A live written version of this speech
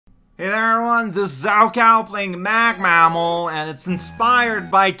Hey there everyone, this is Zhao playing MaGMML, and it's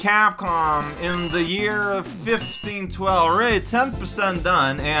inspired by Capcom in the year 1512. Already 10%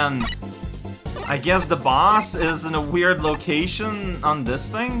 done, and I guess the boss is in a weird location on this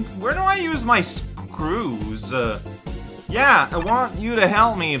thing? Where do I use my screws? Yeah, I want you to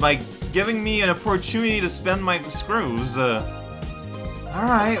help me by giving me an opportunity to spend my screws.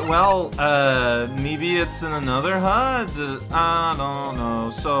 Alright, well, maybe it's in another HUD? I don't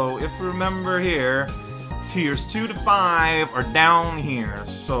know. So, if we remember here, tiers 2 to 5 are down here.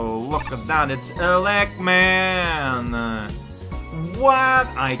 So, look at that, it's Elecman! What?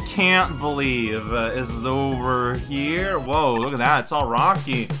 I can't believe is over here. Whoa, look at that, it's all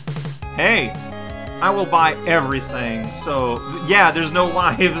rocky. Hey, I will buy everything. So, yeah, there's no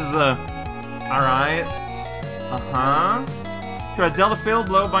lives. Alright. Uh-huh. If you are dealt a fatal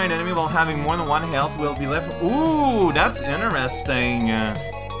blow by an enemy while having more than one health, will be left. Ooh, that's interesting.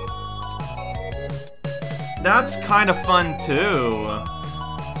 That's kind of fun too.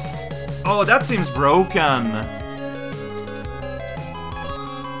 Oh, that seems broken.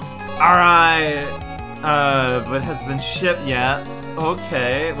 Alright. But has been shipped yet.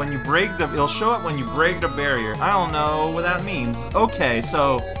 Okay, when you break the... It'll show up when you break the barrier. I don't know what that means. Okay,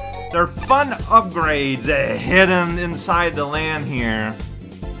 so... There are fun upgrades hidden inside the land here.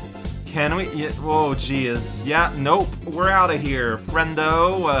 Can we? Yeah, whoa, geez. Yeah, nope. We're out of here,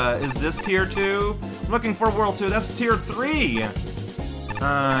 friendo. Is this tier 2? I'm looking for World 2. That's tier 3.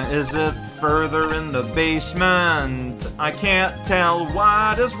 Is it further in the basement? I can't tell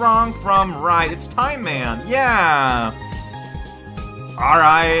what is wrong from right. It's Time Man. Yeah.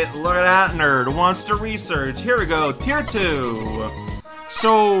 Alright, look at that nerd. Wants to research. Here we go. Tier 2.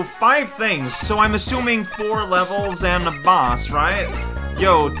 So, 5 things. So I'm assuming 4 levels and a boss, right?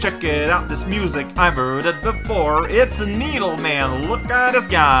 Yo, check it out, this music, I've heard it before. It's a needle man, look at this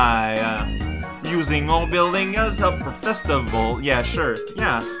guy. Using old building as up for festival. Yeah, sure,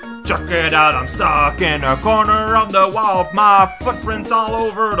 yeah. Check it out, I'm stuck in a corner of the wall. My footprints all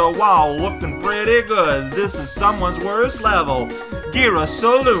over the wall, looking pretty good. This is someone's worst level. Gira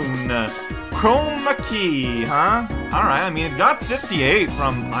Saloon. Chroma Key, huh? Alright, I mean, it got 58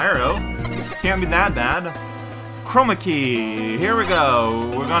 from Pyro. Can't be that bad. Chroma Key, here we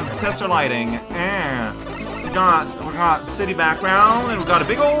go. We're gonna test our lighting. We got city background, and we got a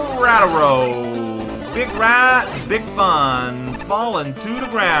big old rat-a-row. Big rat, big fun. Falling to the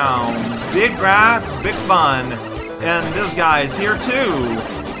ground. Big rat, big fun. And this guy's here too.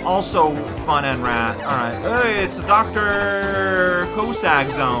 Also fun and rat. Alright, hey, it's the Dr.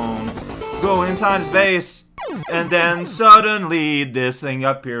 Cossack zone. Go inside his base, and then suddenly this thing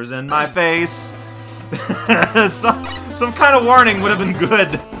appears in my face. some kind of warning would have been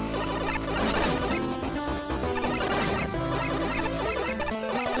good.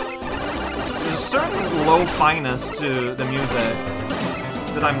 There's a certain lo-finess to the music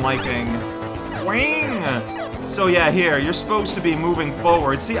that I'm liking. Wing! So yeah, here, you're supposed to be moving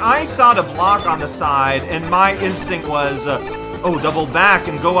forward. See, I saw the block on the side, and my instinct was... oh, double back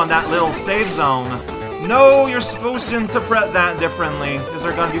and go on that little save zone. No, you're supposed to interpret that differently. Is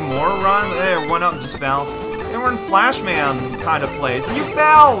there gonna be more run? There, one up just fell. And we're in Flashman kind of place. You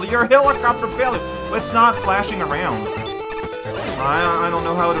fell! Your helicopter fell! It's not flashing around. I don't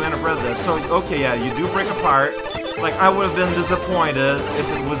know how to interpret this. So, okay, yeah, you do break apart. Like, I would have been disappointed if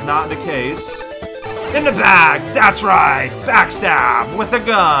it was not the case. In the bag! That's right! Backstab with a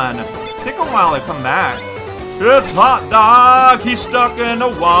gun! Take a while to come back. It's Hot Dog! He's stuck in a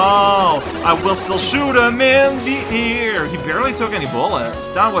wall! I will still shoot him in the ear! He barely took any bullets.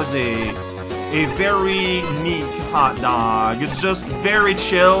 That was a very neat Hot Dog. It's just very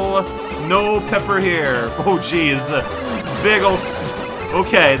chill. No pepper here. Oh, jeez. Big ol'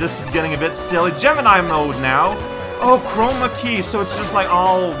 okay, this is getting a bit silly. Gemini mode now. Oh, Chroma Key, so it's just like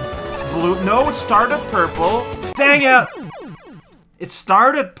all blue. No, it started purple. Dang it! It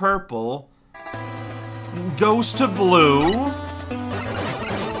started purple. Goes to blue.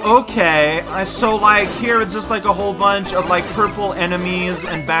 Okay, so like here it's just like a whole bunch of like purple enemies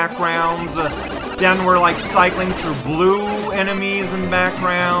and backgrounds. Then we're like cycling through blue enemies and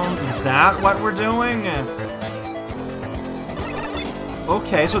backgrounns. Is that what we're doing?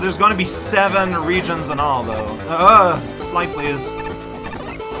 Okay, so there's gonna be 7 regions in all though. Slide please.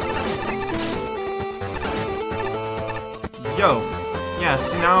 Yo. Yeah,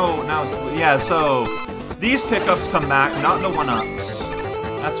 see now it's, yeah, so these pickups come back, not the 1-ups.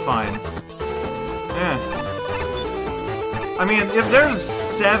 That's fine. I mean, if there's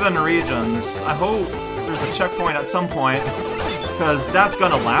 7 regions, I hope there's a checkpoint at some point, because that's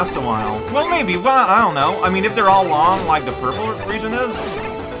gonna last a while. Well, maybe, well, I don't know. I mean, if they're all long, like the purple region is,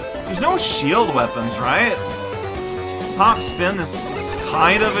 There's no shield weapons, right? Top spin is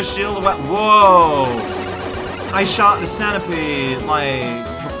kind of a shield weapon. Whoa! I shot the centipede, like,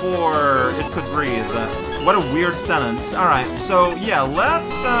 before it could breathe. What a weird sentence. Alright, so, yeah,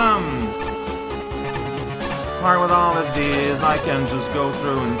 let's, part with all of these. I can just go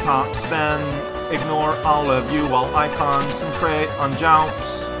through and top spin, ignore all of you while I concentrate on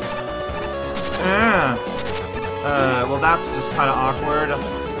jumps. Well, that's just kind of awkward.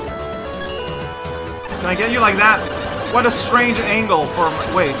 Can I get you like that? What a strange angle for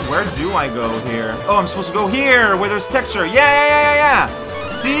my... Wait, where do I go here? Oh, I'm supposed to go here, where there's texture. Yeah!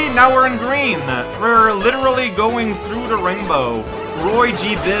 See, now we're in green. We're literally going through the rainbow. Roy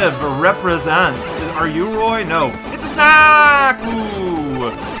G. Biv, represent. Are you Roy? No. It's a snack!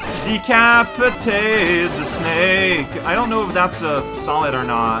 Ooh! Decapitate the snake. I don't know if that's a solid or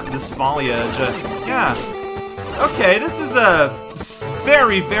not, this foliage. Yeah. Okay, this is a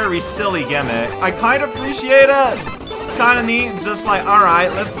very, very silly gimmick. I kind of appreciate it. It's kind of neat. It's just like,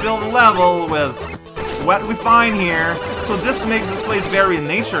 alright, let's build a level with what we find here. So this makes this place very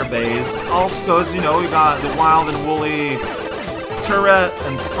nature-based. Also because, you know, we got the wild and woolly turret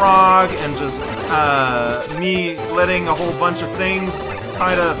and frog and just me letting a whole bunch of things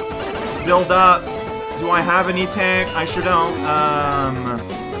kind of build up. Do I have any tank? I sure don't.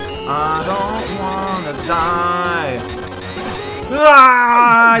 I don't wanna die.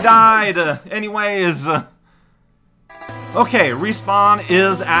 Ah, I died. Anyways. Okay, respawn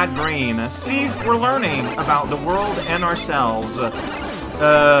is at green. See, we're learning about the world and ourselves. In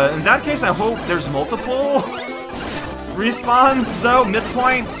that case, I hope there's multiple respawns, though,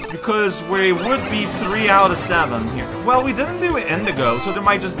 midpoints, because we would be 3 out of 7 here. Well, we didn't do indigo, so there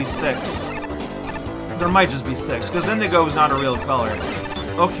might just be 6. There might just be 6, because indigo is not a real color.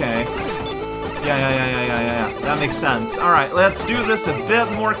 Okay. Yeah. That makes sense. Alright, let's do this a bit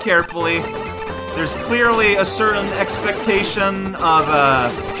more carefully. There's clearly a certain expectation of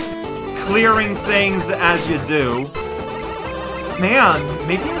clearing things as you do. Man,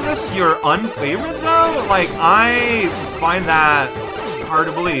 making this your unfavorite though? Like, I find that hard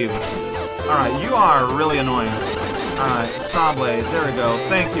to believe. Alright, you are really annoying. Alright, saw blades, there we go.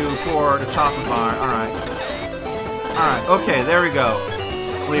 Thank you for the chocolate bar. Alright, okay, there we go.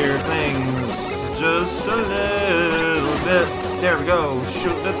 Clear things just a little bit. There we go.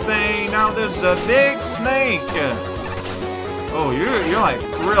 Shoot the thing. Now there's a big snake. Oh, you're like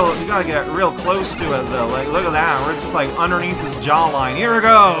real. You gotta get real close to it though. Like, look at that. We're just like underneath his jawline. Here we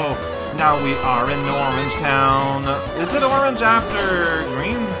go. Now we are in Orange Town. Is it orange after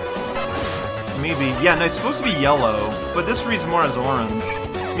green? Maybe. Yeah, no, it's supposed to be yellow, but this reads more as orange.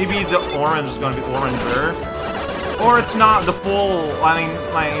 Maybe the orange is gonna be oranger. Or it's not the full, I mean,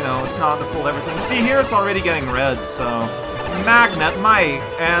 like, you know, it's not the full everything. See, here it's already getting red, so... Magnet, Mike,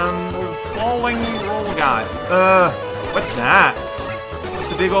 and falling roll guy. What's that? It's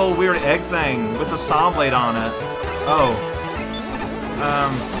the big old weird egg thing with a saw blade on it. Oh.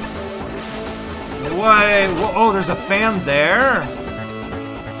 Wait, oh, there's a fan there?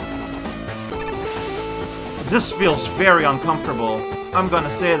 This feels very uncomfortable. I'm gonna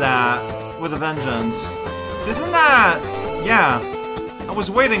say that with a vengeance. Isn't that... Yeah. I was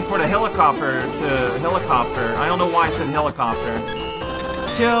waiting for the helicopter to helicopter. I don't know why I said helicopter.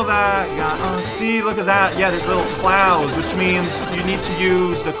 Kill that guy. Oh, see, look at that. Yeah, there's little clouds, which means you need to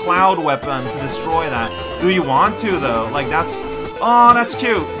use the cloud weapon to destroy that. Do you want to, though? Like, that's... Oh, that's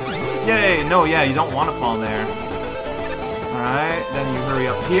cute. Yay. No, yeah, you don't want to fall there. Alright, then you hurry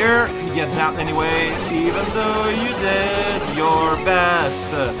up here. He gets out anyway, even though you did your best.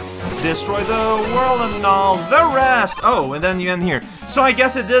 Destroy the world and all the rest. Oh, and then you end here. So I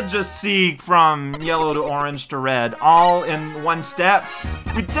guess it did just see from yellow to orange to red, all in one step.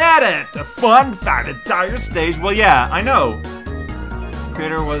 We did it! A fun, fat, entire stage. Well, yeah, I know.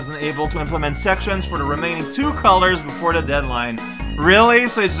 Creator wasn't able to implement sections for the remaining 2 colors before the deadline. Really?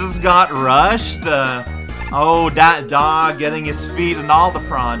 So it just got rushed? Oh, that dog getting his feet in all the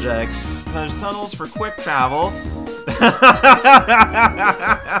projects. There's tunnels for quick travel.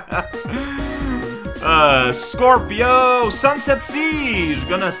 Scorpio, Sunset Siege,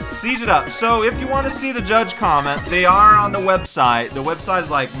 gonna siege it up. So if you want to see the judge comment, they are on the website. The website is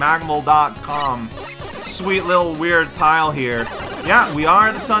like MaGMML.com. Sweet little weird tile here. Yeah, we are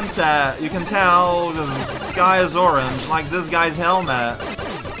in the sunset. You can tell the sky is orange, like this guy's helmet.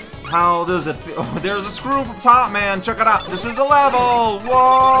 How does it feel? Oh, there's a screw from top, man. Check it out. This is the level.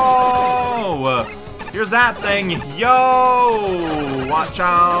 Whoa! Here's that thing. Yo! Watch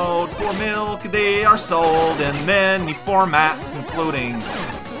out for milk. They are sold in many formats, including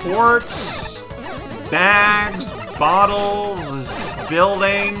quarts, bags, bottles,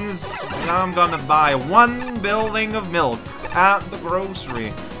 buildings. I'm gonna buy 1 building of milk at the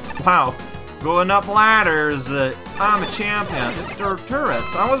grocery. Wow. Going up ladders. I'm a champion. It's their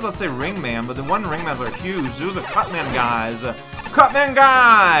turrets. I was about to say ringman, but the one ringmans are huge. Those are cutman guys. Cutman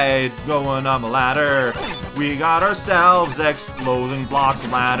guy! Going up a ladder. We got ourselves exploding blocks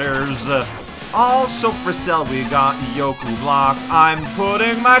and ladders. Also for sale, we got Yoku block. I'm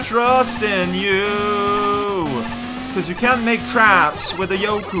putting my trust in you. Because you can't make traps with a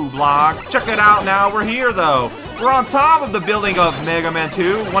Yoku block. Check it out now. We're here, though. We're on top of the building of Mega Man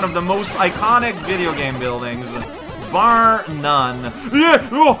 2, one of the most iconic video game buildings, bar none. Yeah,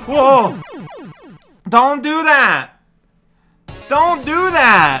 whoa. Don't do that! Don't do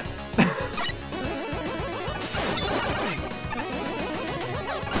that!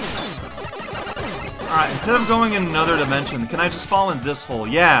 Alright, instead of going in another dimension, can I just fall in this hole?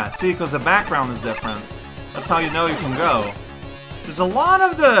 Yeah, see, because the background is different. That's how you know you can go. There's a lot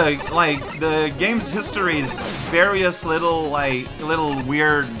of the game's history's various little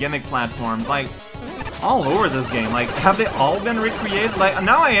weird gimmick platforms, like, all over this game. Like, have they all been recreated? Like,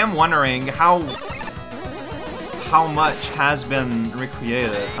 now I am wondering how much has been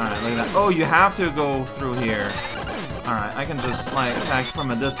recreated. Alright, look at that. Oh, you have to go through here. Alright, I can just, like, attack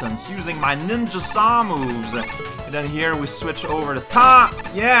from a distance using my ninja saw moves. And then here we switch over to top.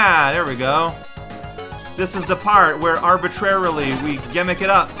 Yeah, there we go. This is the part where arbitrarily we gimmick it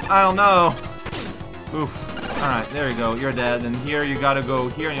up. I don't know. Oof. Alright, there you go. You're dead. And here you gotta go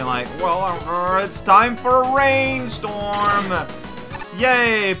here, and you're like, well, it's time for a rainstorm.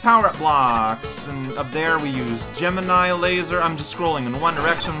 Yay! Power-up blocks. And up there we use Gemini laser. I'm just scrolling in one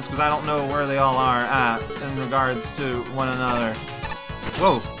direction because I don't know where they all are at in regards to one another.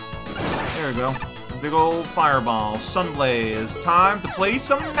 Whoa. There we go. Big old fireball. Sunblaze. Time to play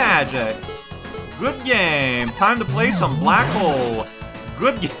some magic. Good game. Time to play some black hole.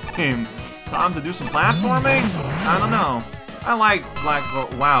 Good game. Time to do some platforming? I don't know. I like black hole.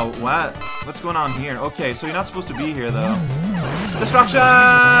 Wow, what? What's going on here? Okay, so you're not supposed to be here, though. Destruction!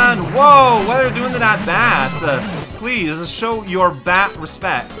 Whoa, what are you doing to that bat? Please, show your bat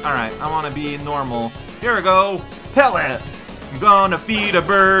respect. Alright, I want to be normal. Here we go. Pellet! I'm gonna feed a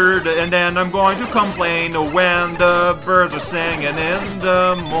bird, and then I'm going to complain when the birds are singing in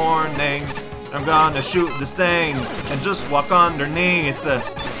the morning. I'm gonna shoot this thing and just walk underneath.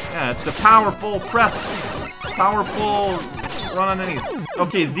 Yeah, it's the powerful press. Powerful run underneath.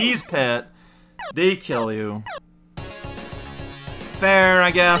 Okay, these pet, they kill you. Fair,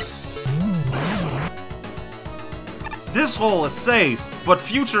 I guess. This hole is safe, but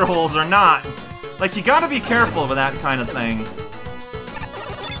future holes are not. Like, you gotta be careful with that kind of thing.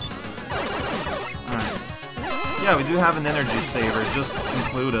 Alright. Yeah, we do have an energy saver, just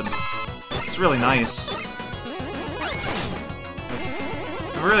included. It's really nice.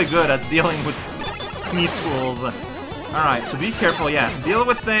 I'm really good at dealing with knee tools. Alright, so be careful, yeah. Deal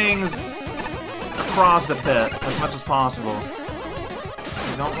with things across the pit as much as possible.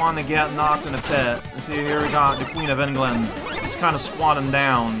 You don't want to get knocked in the pit. See, here we got the Queen of England. Just kind of squatting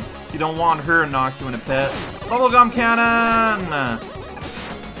down. You don't want her to knock you in the pit. Bubblegum cannon!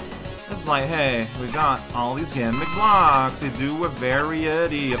 It's like, hey, we got all these gimmick blocks. They do a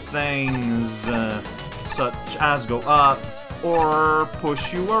variety of things, such as go up or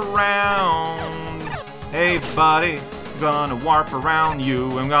push you around. Hey, buddy, I'm gonna warp around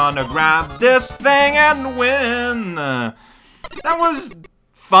you. I'm gonna grab this thing and win. That was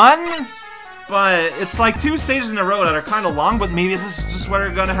fun, but it's like 2 stages in a row that are kind of long, but maybe this is just what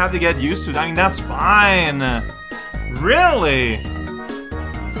we're gonna have to get used to. I mean, that's fine. Really?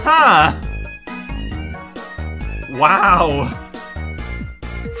 Huh. Wow.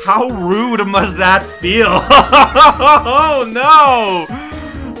 How rude must that feel? Oh no!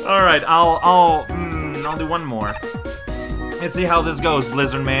 Alright, I'll do one more. Let's see how this goes,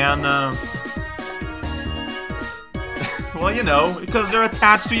 Blizzard Man. Well, you know, because they're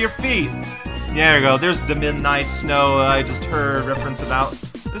attached to your feet. There you go, there's the midnight snow I just heard reference about.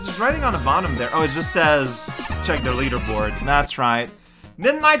 There's writing on the bottom there. Oh, it just says, check their leaderboard. That's right.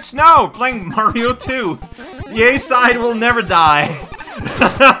 Midnight Snow, playing Mario 2. The A-side will never die.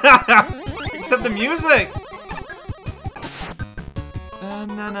 Except the music.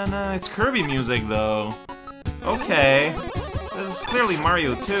 No, it's Kirby music, though. Okay. This is clearly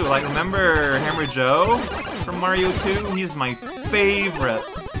Mario 2. Like, remember Hammer Joe from Mario 2? He's my favorite.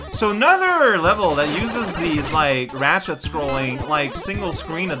 So another level that uses these, like, ratchet scrolling, like,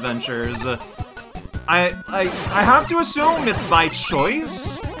 single-screen adventures. I have to assume it's by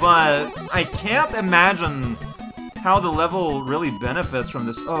choice, but I can't imagine how the level really benefits from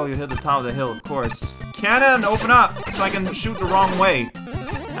this. Oh, you hit the top of the hill, of course. Cannon, open up so I can shoot the wrong way.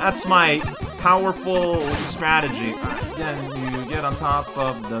 That's my powerful strategy. Then you get on top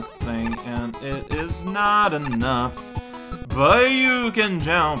of the thing, and it is not enough. But you can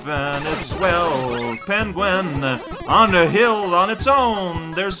jump and it's swell. Penguin on the hill on its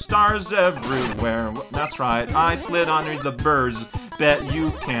own. There's stars everywhere. That's right, I slid under the burrs. Bet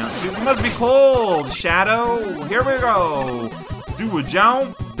you can't. You must be cold, Shadow. Here we go. Do a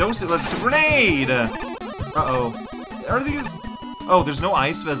jump. Dose it. Let's grenade. Uh-oh. Are these... Oh, there's no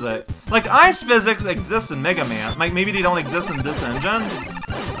ice physics. Like, ice physics exists in Mega Man. Like, maybe they don't exist in this engine.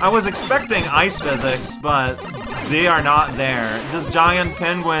 I was expecting ice physics, but they are not there. This giant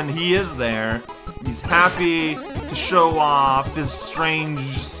penguin, he is there. He's happy to show off his strange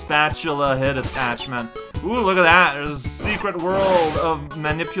spatula head attachment. Ooh, look at that. There's a secret world of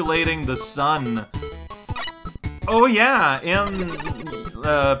manipulating the sun. Oh yeah, in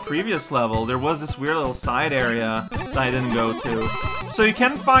the previous level, there was this weird little side area that I didn't go to. So you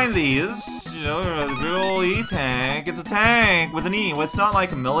can find these, you know, the big ol' E-tank. It's a tank with an E. Well, it's not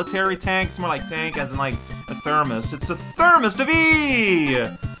like a military tank, it's more like tank as in like a thermos. It's a thermos to V!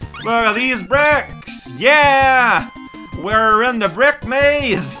 Look at these bricks! Yeah! We're in the brick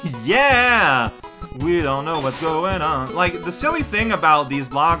maze! Yeah! We don't know what's going on. Like, the silly thing about these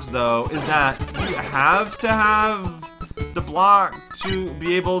blocks, though, is that you have to have the block to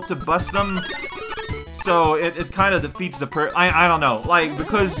be able to bust them. So it kind of defeats the I don't know. Like,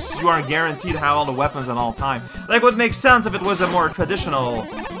 because you aren't guaranteed to have all the weapons at all time. Like, what makes sense if it was a more traditional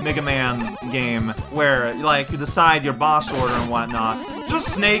Mega Man game, where, like, you decide your boss order and whatnot.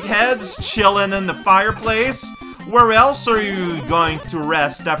 Just snake heads chilling in the fireplace. Where else are you going to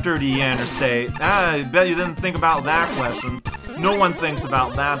rest after the interstate? I bet you didn't think about that question. No one thinks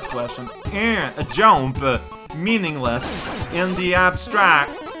about that question. A jump, meaningless in the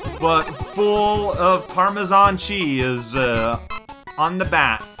abstract, but full of Parmesan cheese on the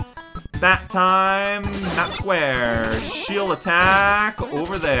bat. Bat time, not square. Shield attack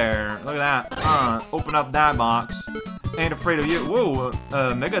over there. Look at that. Open up that box. Ain't afraid of you. Whoa,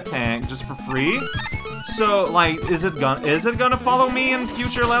 Mega Tank just for free? So, like, is it gonna follow me in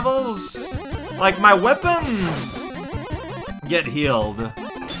future levels? Like, my weapons get healed,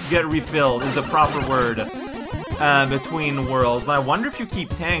 get refilled is a proper word between worlds. But I wonder if you keep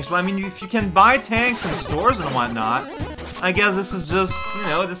tanks. Well, I mean, if you can buy tanks in stores and whatnot, I guess this is just, you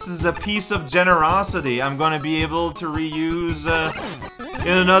know, this is a piece of generosity I'm gonna be able to reuse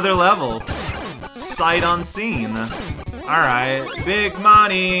in another level. Sight unseen. Alright, big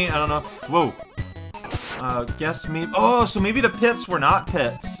money. I don't know. Whoa. Guess maybe. Oh, so maybe the pits were not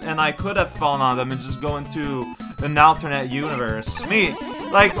pits, and I could have fallen on them and just go into an alternate universe.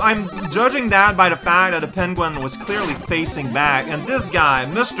 Like, I'm judging that by the fact that the penguin was clearly facing back, and this guy,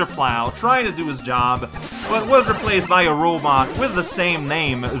 Mr. Plow, trying to do his job, but was replaced by a robot with the same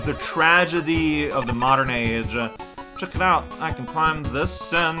name, the tragedy of the modern age. Check it out, I can climb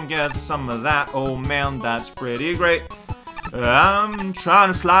this and get some of that. Oh man, that's pretty great. I'm trying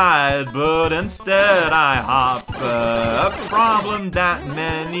to slide, but instead I hop. A problem that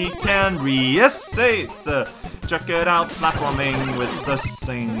many can restate. Check it out, platforming with a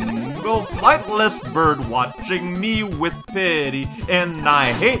single flightless bird watching me with pity. And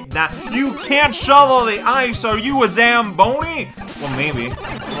I hate that. You can't shovel the ice. Are you a Zamboni? Well, maybe.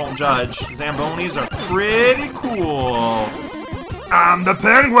 I won't judge. Zambonis are pretty cool. I'm the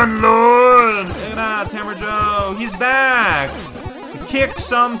Penguin Lord! Look at that, it's Hammer Joe. He's back! Kick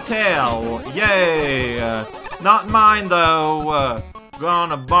some tail. Yay! Not mine, though.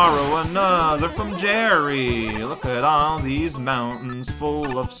 Gonna borrow another from Jerry. Look at all these mountains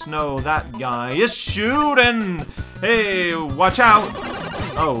full of snow. That guy is shooting! Hey, watch out!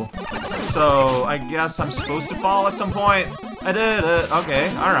 Oh, so I guess I'm supposed to fall at some point. I did it. Okay,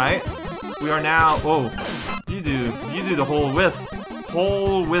 alright. We are now... Oh, you do the whole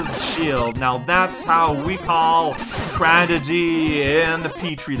with shield. Now that's how we call tragedy in the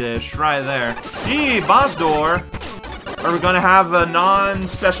petri dish, right there. Yee, boss door. Are we gonna have a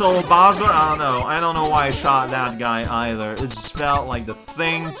non-special boss door? I don't know. I don't know why I shot that guy either. It just felt like the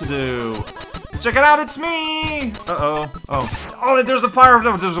thing to do. Check it out, it's me! Uh-oh. Oh, there's a fire.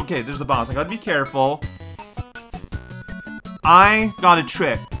 No, there's okay. There's the boss. I gotta be careful. I got a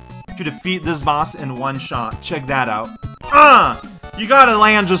trick to defeat this boss in one shot. Check that out. You gotta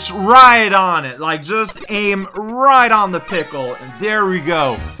land just right on it. Like, just aim right on the pickle. And there we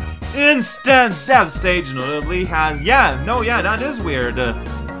go. Instant death stage notably has... Yeah, that is weird.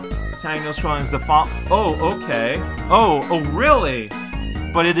 Tango Strong is the fault. Oh, okay. Oh, really?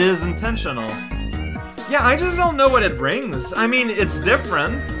 But it is intentional. Yeah, I just don't know what it brings. I mean, it's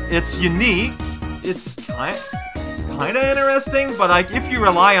different, it's unique, it's kind of interesting, but like, if you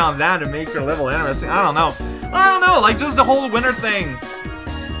rely on that to make your level interesting, I don't know. Like, just the whole winter thing.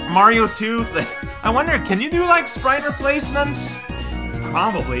 Mario 2 thing. I wonder, can you do, like, sprite replacements?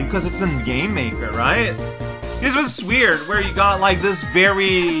 Probably, because it's in Game Maker, right? This was weird, where you got, like, this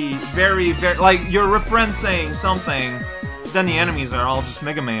very, like, you're referencing something, then the enemies are all just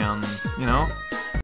Mega Man, you know?